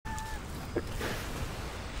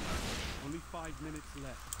5 minutes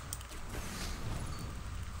left.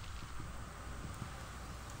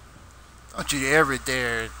 Don't you ever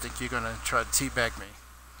dare think you're gonna try to teabag me.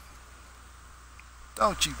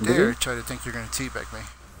 Don't you dare try to think you're gonna teabag me.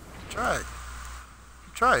 Try it.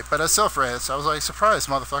 Try it. But that's self-res. I was like, surprise,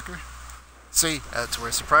 motherfucker. See, that's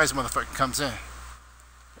where surprise motherfucker comes in.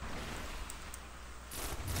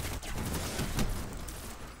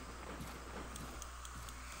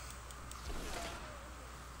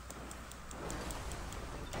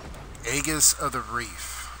 Aegis of the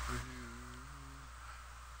Reef.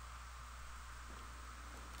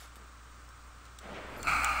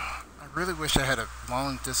 I really wish I had a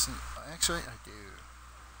long distance. Actually, I do.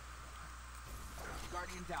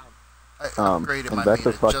 Guardian down. I upgraded my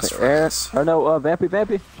Invector's meter just for air. this. Or no,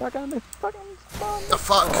 Vampy. Shotgun me. Fucking spawn. The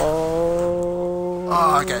fuck? Oh. Oh,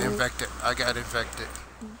 I got infected. I got infected.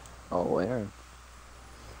 Oh, where?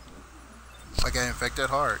 I got infected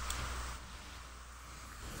hard.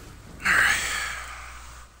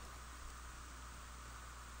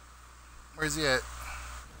 Where's he at?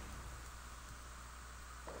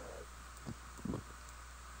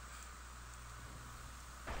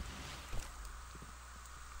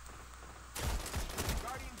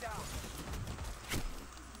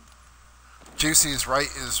 Juicy is right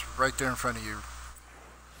there in front of you.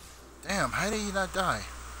 Damn, how did he not die?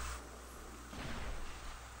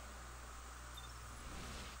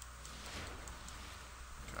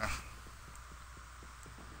 Okay.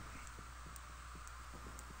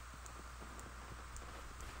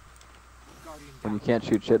 When you can't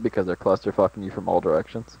shoot shit because they're cluster fucking you from all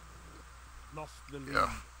directions. Lost the lead.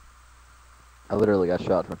 Yeah. I literally got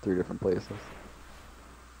shot from 3 different places.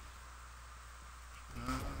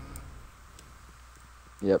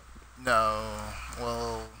 Yep. No.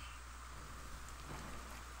 Well.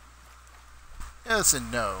 Yes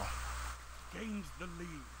and no. Gains the lead.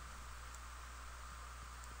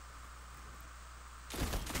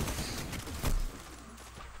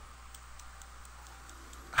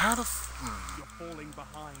 How the You're falling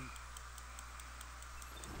behind.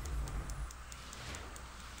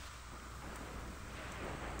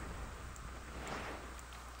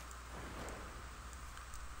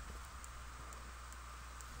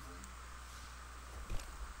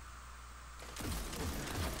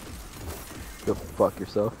 Go fuck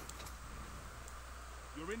yourself.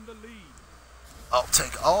 You're in the lead. I'll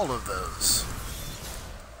take all of those.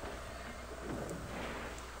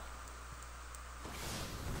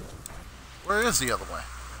 Where is the other way?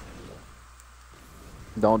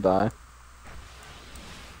 Don't die.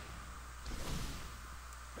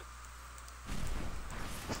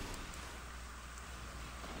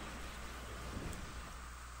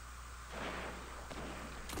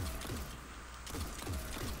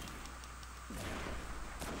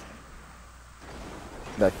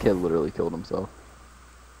 That kid literally killed himself.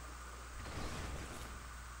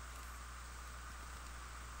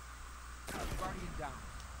 Guardian down.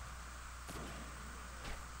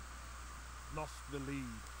 Lost the lead.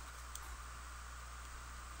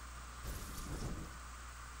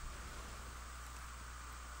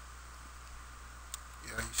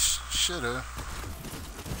 Yeah, you shoulda.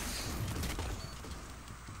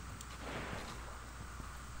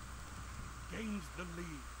 Gains the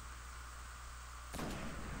lead.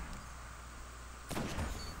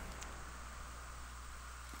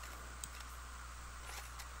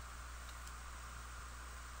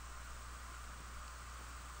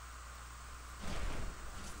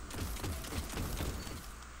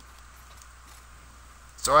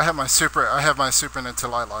 So I have my super into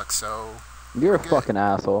Lilac, so You're a fucking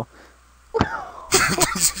asshole.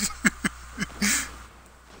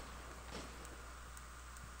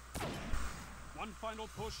 One final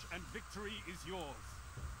push and victory is yours.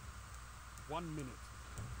 1 minute.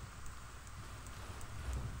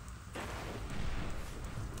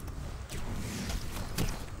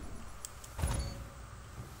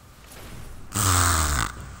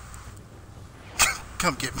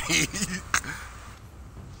 come get me.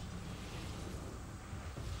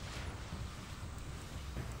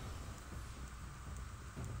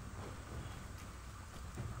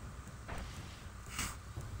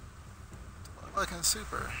 Fucking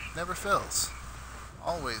super. Never fails.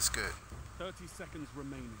 Always good. 30 seconds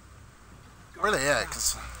remaining. Where they at?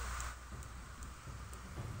 'Cause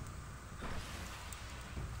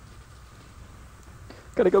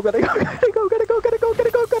Gotta go, gotta go, gotta go, gotta go, gotta go,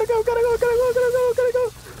 gotta go, gotta go, gotta go, gotta go, gotta go, gotta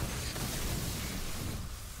go.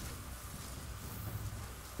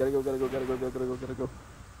 Gotta go, gotta go, gotta go, gotta go, gotta go.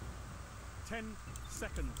 10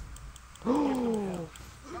 seconds. Oh.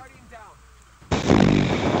 Guardian down.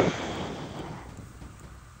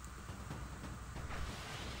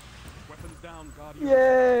 Weapons down, Guardian.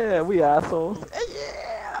 Yeah, we assholes.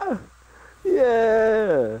 Yeah,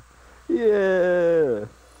 yeah, yeah.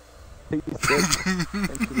 He's sick.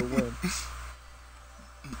 Thanks for the win.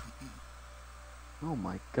 Oh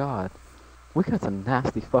my god, we got some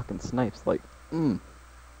nasty fucking snipes. Like,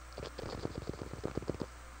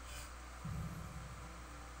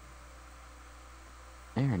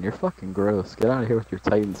 Aaron, you're fucking gross. Get out of here with your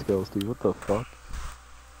Titan skills, dude. What the fuck?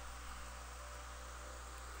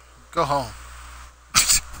 Go home.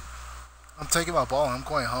 I'm taking my ball and I'm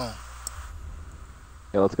going home.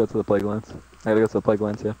 Yeah, let's go to the plague lands. I gotta go to the plague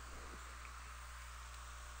lands, yeah.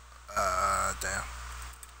 Damn.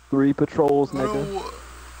 3 patrols, nigga. No,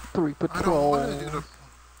 3 I don't want to do patrols.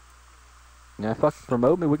 the... Yeah, fucking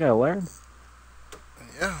promote me. We gotta learn.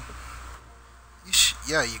 Yeah.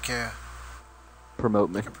 Yeah, you can. Promote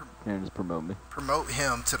me. You can Yeah, just promote me. promote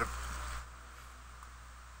him to the...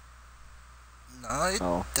 No, it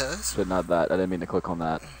Oh, does. shit, not that. I didn't mean to click on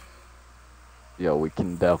that. Yo, we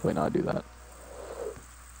can definitely not do that.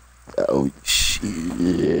 Oh, Shit.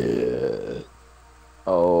 yeah.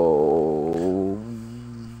 Oh,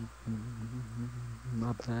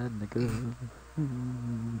 my bad, nigga.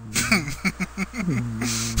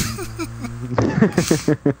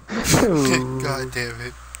 God damn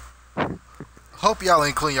it. Hope y'all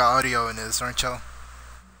include your audio in this, aren't y'all?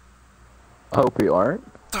 Hope you aren't.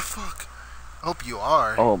 The fuck? Hope you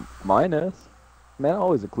are. Oh, mine is. Man, I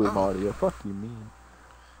always include my Oh. audio. Fuck you, mean.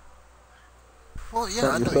 Well, yeah,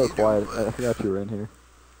 Trent, I you're know so you quiet. do, I forgot you were in here.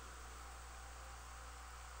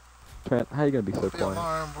 Trent, how you gonna be so but don't be quiet?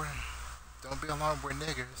 alarmed. Don't be alarmed, we're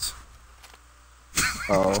niggers.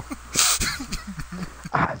 Oh.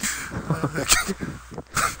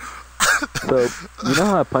 So, you know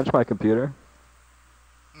how I punched my computer?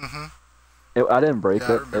 Mm-hmm. I didn't break Yeah,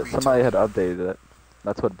 I it. remember you Somebody had told updated it.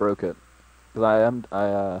 That's what broke it. Cause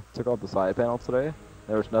I took off the side panel today.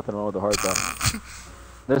 There was nothing wrong with the hard drive.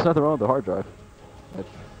 There's nothing wrong with the hard drive.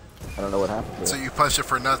 I don't know what happened to So it. you punched it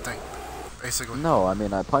for nothing, basically. No, I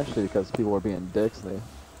mean I punched it because people were being dicks.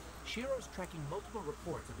 Shiro's tracking multiple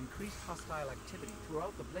reports of increased hostile activity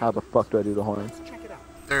throughout the How the fuck do I do the horn? Let's check it out.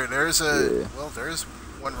 There's a... Yeah. Well, there's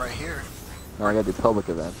one right here. No, I gotta do public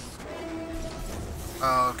events.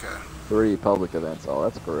 Oh, okay. 3 public events. Oh,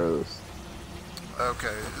 that's gross.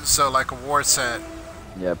 Okay, so like a war set.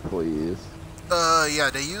 Yeah, please. Yeah,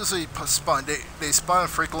 they usually spawn. They spawn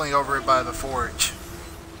frequently over by the forge.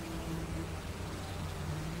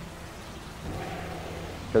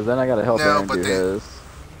 Cause then I gotta help No, Aaron but do they- his.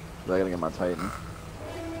 'Cause I gotta get my Titan.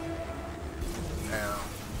 Yeah.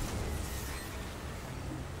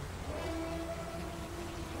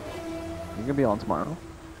 You gonna be on tomorrow?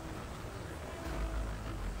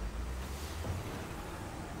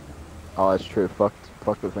 Oh, that's true. Fuck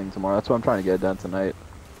the thing tomorrow. That's what I'm trying to get done tonight.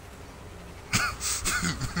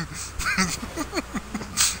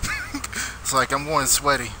 It's like I'm going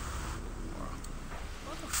sweaty.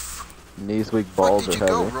 Knees weak, Fuck balls did are you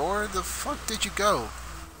go, heavy. Roar? The fuck did you go?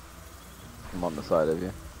 I'm on the side of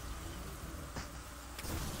you.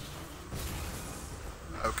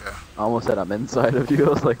 Okay. I almost said I'm inside of you. I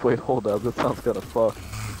was like, wait, hold up. That sounds kinda fucked.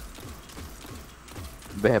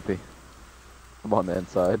 Vampy. I'm on the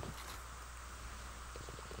inside.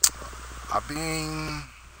 I mean...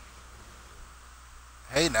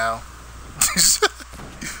 Hey now.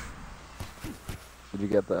 Did you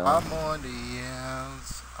get that? I'm on the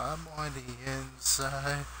ends. I'm on the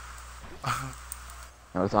inside.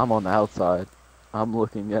 I'm on the outside. I'm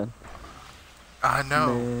looking in. I know.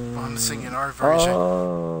 I'm singing our version.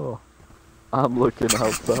 Oh, I'm looking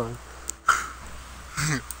outside.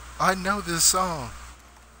 I know this song.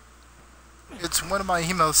 It's one of my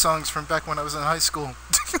emo songs from back when I was in high school.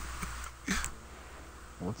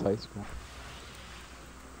 What's high school?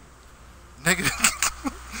 Nigga.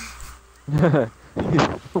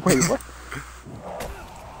 Wait, what?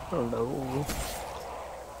 Oh no.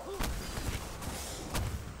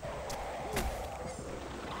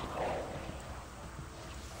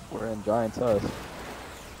 We're in Giant's house.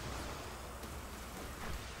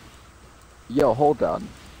 Yo, hold on.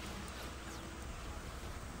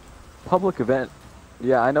 Public event.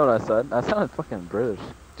 Yeah, I know what I said. I sounded fucking British.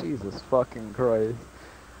 Jesus fucking Christ.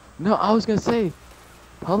 No, I was gonna say,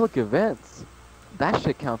 public events. That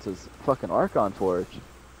shit counts as fucking Archon Forge.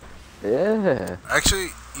 Yeah. Actually,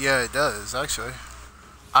 yeah, it does, actually.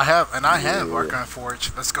 I have Yeah. Archon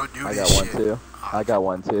Forge. Let's go do I this got one shit. too. I got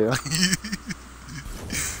one too.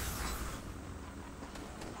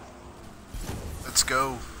 Let's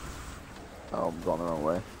go. Oh, I'm going the wrong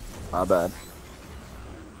way. My bad.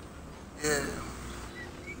 Yeah.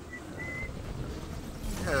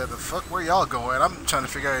 Yeah, the fuck, where y'all going? I'm trying to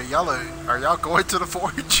figure out, are y'all going to the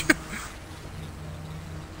forge?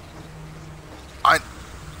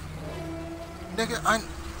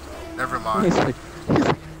 Never mind. He's like,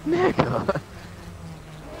 nigga.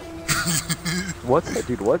 What's that,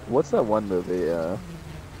 dude? What's that one movie?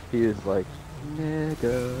 He was like,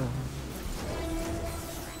 nigga.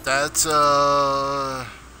 That's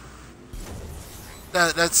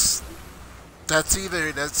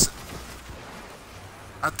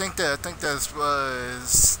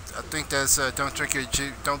don't drink your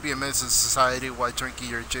juice, don't be a menace to society while drinking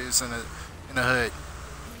your juice in a hood.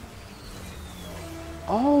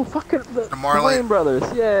 Oh, fucking the Marley Wayne Brothers.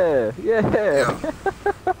 Yeah.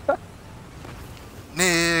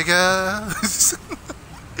 Nigga.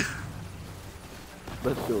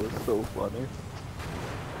 That show is so funny.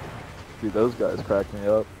 Dude, those guys crack me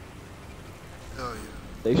up. Hell yeah.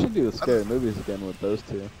 They should do the scary movies again with those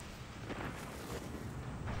two.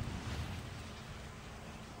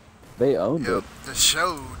 They owned it. The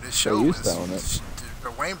show used to was own it.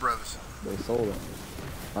 the Wayne Brothers. They sold it.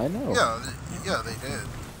 I know. Yeah, they did.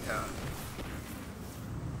 Yeah.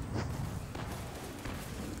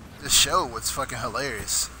 The show was fucking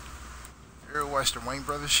hilarious. You ever watched the Wayne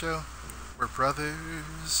Brothers show? We're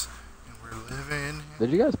brothers and we're living.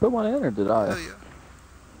 Did you guys put one in or did I? Hell yeah.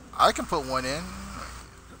 I can put one in.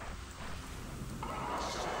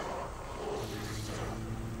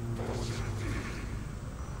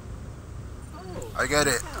 I got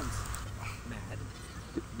it. Mad.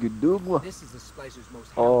 You do what? This is the Splicer's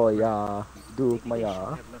most. Oh yeah, do my Maybe they yeah.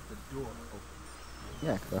 shouldn't have left the door open.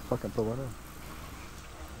 Yeah, 'cause I fucking put one in.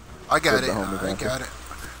 I got Good it. the homie I answer. got it.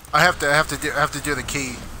 I have to do the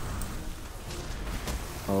key.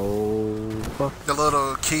 Oh fuck. The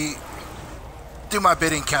little key. Do my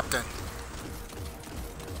bidding, Captain.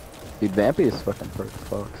 Dude, Vampy is fucking perfect,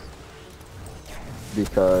 folks.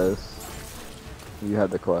 Because you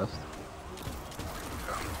had the quest.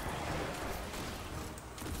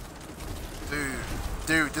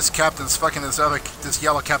 Dude, this captain's fucking this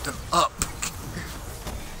yellow captain up.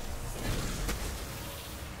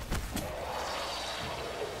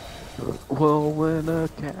 Well, when a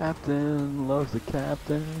captain loves a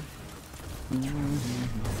captain.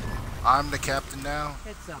 I'm the captain now.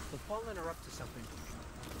 Heads up, the Fallen are up to something.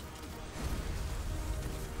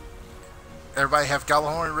 Everybody have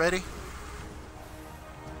Gallahorn ready?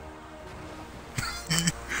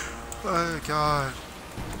 Oh god.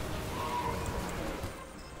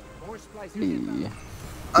 More Splicers Yeah. inbound.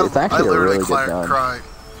 It's actually a really good gun. cried.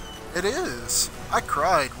 It is. I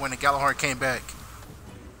cried when the Gallahorn came back.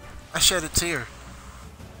 I shed a tear.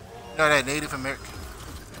 You know that Native American.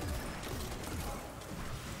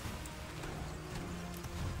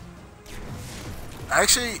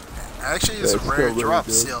 Actually, it's Yeah, a it's rare still really drop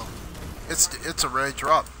good. still. It's a rare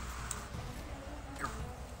drop.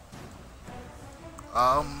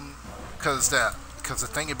 Cause the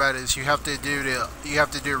thing about it is you have to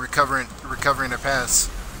do recovering the pass.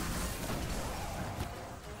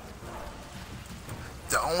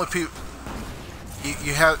 The only people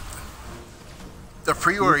you have the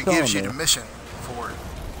pre-order You're telling gives you me. the mission for it.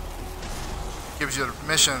 Gives you the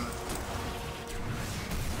mission.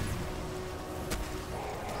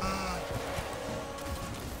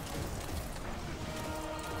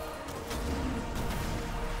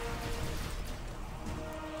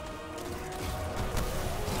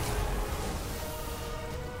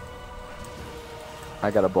 I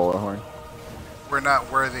got a bullet horn. We're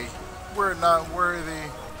not worthy. We're not worthy.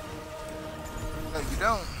 No, you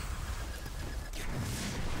don't.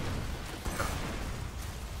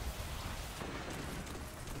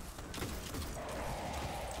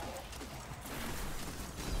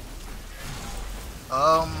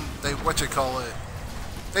 They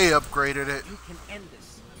They upgraded it You can end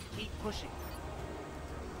this. Keep pushing.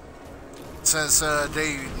 since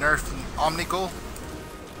they nerfed Omnigul.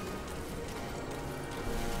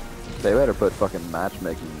 They better put fucking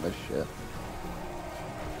matchmaking in this shit.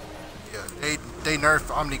 Yeah, they nerfed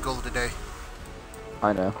Omnigul today.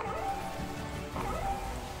 I know.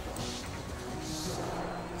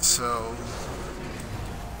 So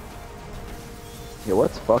Yeah,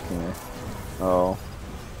 what's fucking me? Oh,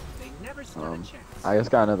 They never stood a chance. I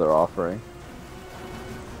just got another offering.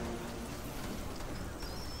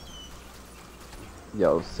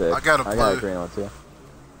 Yo, sick. I got a I got a blue. green one too.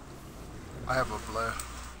 I have a blue.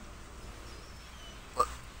 Look,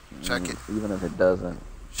 check it. Even if it doesn't,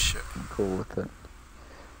 Shit, I'm cool with it.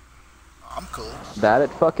 I'm cool. That it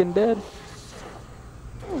fucking did?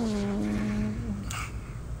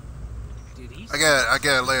 Did he? I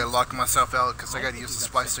gotta lock myself out because I gotta use the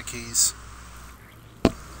splicer keys.